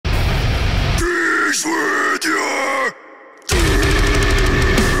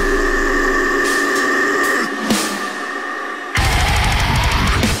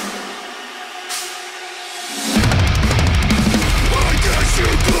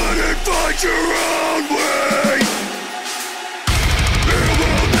it your own way. It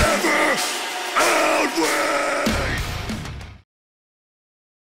will never outweigh.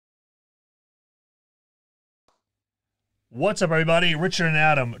 What's up, everybody? Richard and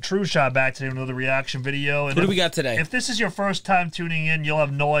Adam, TrueShot, back today with another reaction video. And what do we got today? If this is your first time tuning in, you'll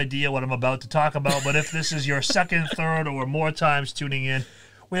have no idea what I'm about to talk about. But if this is your second, third, or more times tuning in,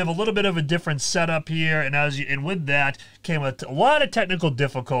 we have a little bit of a different setup here, and with that came a lot of technical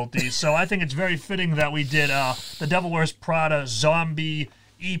difficulties. So I think it's very fitting that we did the Devil Wears Prada Zombie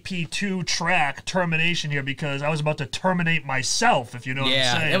EP2 track Termination here, because I was about to terminate myself, if you know what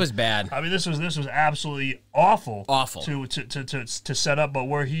I'm saying. Yeah, it was bad. I mean, this was absolutely awful. Awful. To set up, but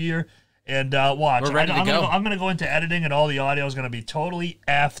we're here. And watch. We're ready to go. I'm going to go into editing, and all the audio is going to be totally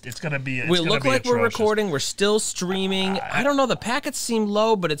effed. It's going to be. We look like we're recording. We're still streaming. I don't know. The packets seem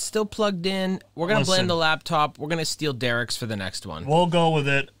low, but it's still plugged in. We're going to blend the laptop. We're going to steal Derek's for the next one. We'll go with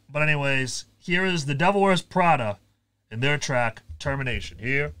it. But anyways, here is the Devil Wears Prada and their track Termination.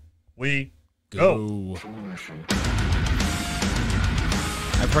 Here we go.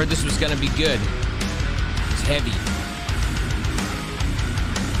 I've heard this was going to be good. It's heavy.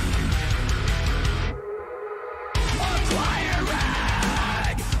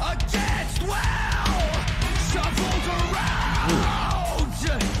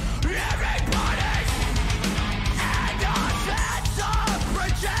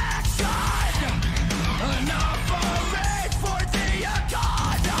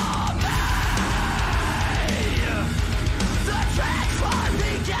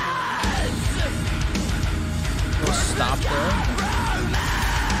 Stop there.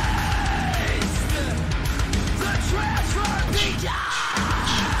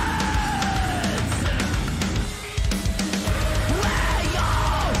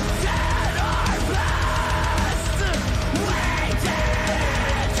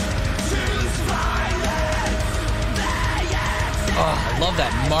 Oh, I love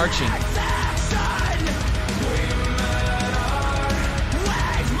that marching.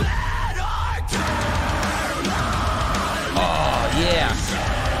 Yeah.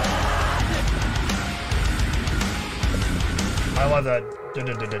 I love that.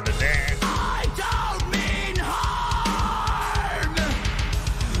 I don't mean harm.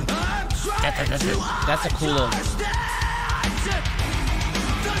 That's a cool little. The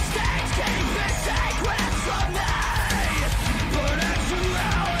stakes keep it sacred from me, but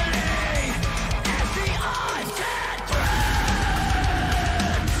actuality is the undead threat.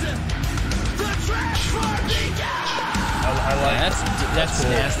 The transfer begins. I like that's cool.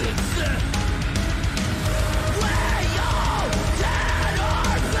 Nasty.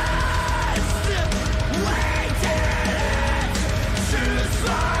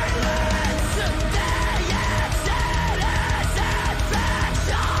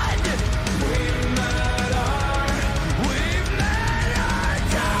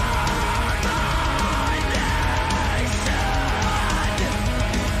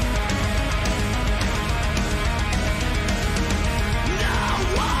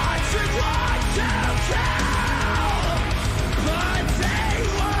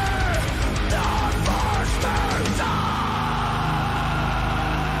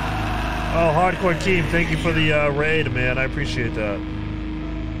 Oh, Hardcore Team, thank you for the raid, man. I appreciate that.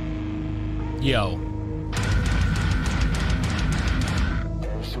 Yo.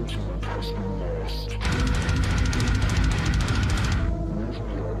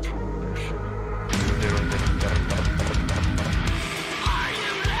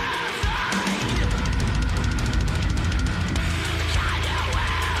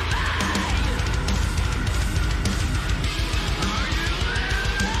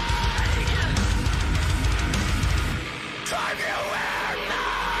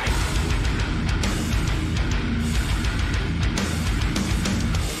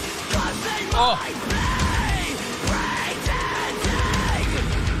 Oh.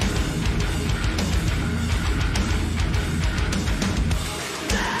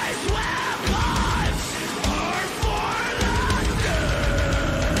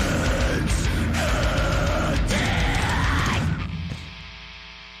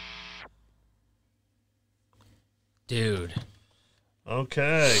 Dude.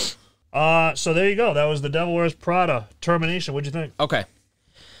 Okay. So there you go. That was the Devil Wears Prada Termination. What'd you think? Okay.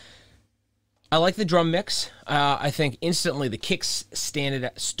 I like the drum mix. I think instantly the kicks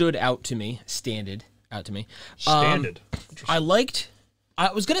stood out to me. Standed out to me. I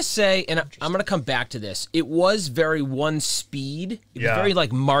was going to say, and I'm going to come back to this, it was very one speed. It was very,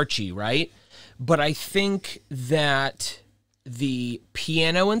 like, marchy, right? But I think that the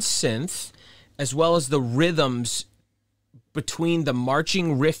piano and synth, as well as the rhythms between the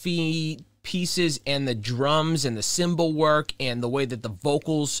marching riffy pieces and the drums and the cymbal work and the way that the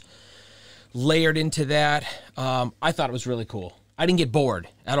vocals layered into that, I thought it was really cool. I didn't get bored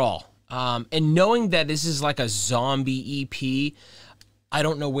at all. And knowing that this is like a zombie EP, I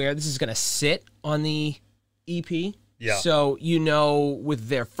don't know where this is going to sit on the EP. Yeah. So, you know, with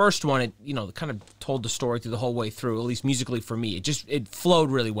their first one, it, you know, kind of told the story through the whole way through, at least musically for me. It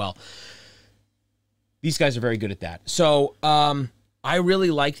flowed really well. These guys are very good at that. So, I really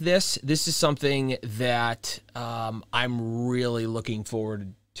liked this. This is something that I'm really looking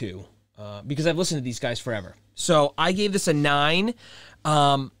forward to because I've listened to these guys forever. So, I gave this a 9.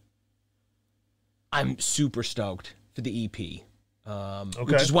 I'm super stoked for the EP.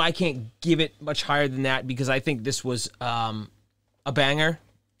 Which is why I can't give it much higher than that, because I think this was a banger.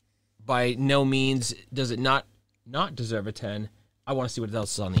 By no means does it not deserve a 10. I want to see what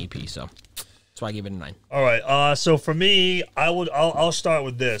else is on the EP, so that's why I gave it a 9. All right. So for me, I'll start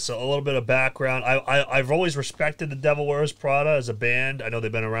with this. A little bit of background. I've always respected the Devil Wears Prada as a band. I know they've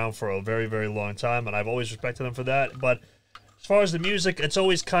been around for a very, very long time, and I've always respected them for that. But as far as the music, it's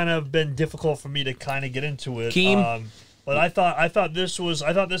always kind of been difficult for me to kind of get into it. But I thought this was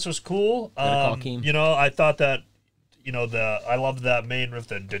cool. You know, I thought that, you know, I loved that main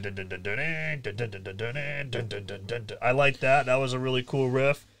riff. I liked that. That was a really cool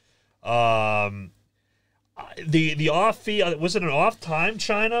riff. The off beat, was it an off time,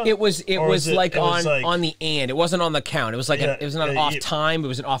 China? It was like on the and. It wasn't on the count. It was like it was not an off time. It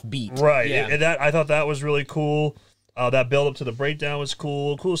was an off beat. Right. Yeah. And that, I thought that was really cool. That build up to the breakdown was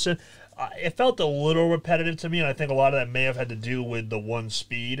cool. Cool synth. It felt a little repetitive to me, and I think a lot of that may have had to do with the one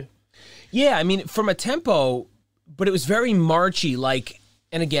speed. Yeah, I mean, from a tempo, but it was very marchy. Like,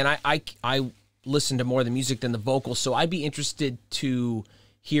 and again, I listen to more of the music than the vocals, so I'd be interested to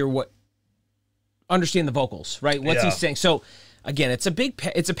hear understand the vocals, right? What's he saying? So, again, it's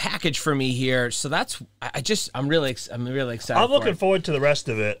a package for me here. So that's I'm really excited. I'm looking forward to the rest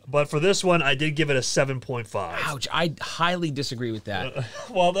of it, but for this one, I did give it a 7.5. Ouch! I highly disagree with that.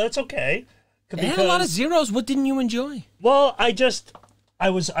 Well, that's okay. It had a lot of zeros. What didn't you enjoy? Well, I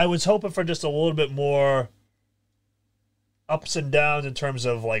was hoping for just a little bit more ups and downs in terms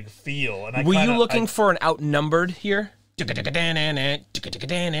of like feel. And were you looking for an outnumbered here? Yeah, okay.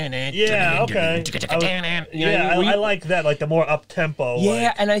 I like that, like the more up tempo.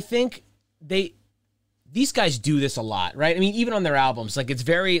 Yeah, and I think these guys do this a lot, right? I mean, even on their albums, like it's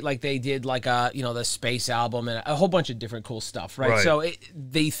very like they did like the Space album and a whole bunch of different cool stuff, right? So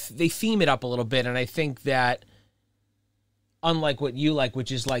they theme it up a little bit, and I think that unlike what you like,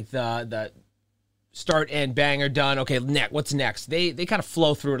 which is like the start and banger done. Okay, what's next? They kind of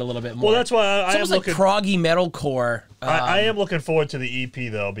flow through it a little bit more. Well, that's why I am looking like proggy metalcore. I am looking forward to the EP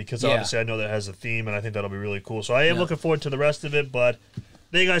though, because obviously I know that has a theme, and I think that'll be really cool. So I am looking forward to the rest of it. But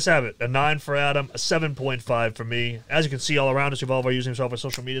there you guys have it: a 9 for Adam, a 7.5 for me. As you can see all around us, we have all of our usernames, all of our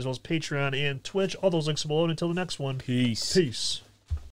social media, as well as Patreon and Twitch. All those links below. And until the next one, peace. Peace.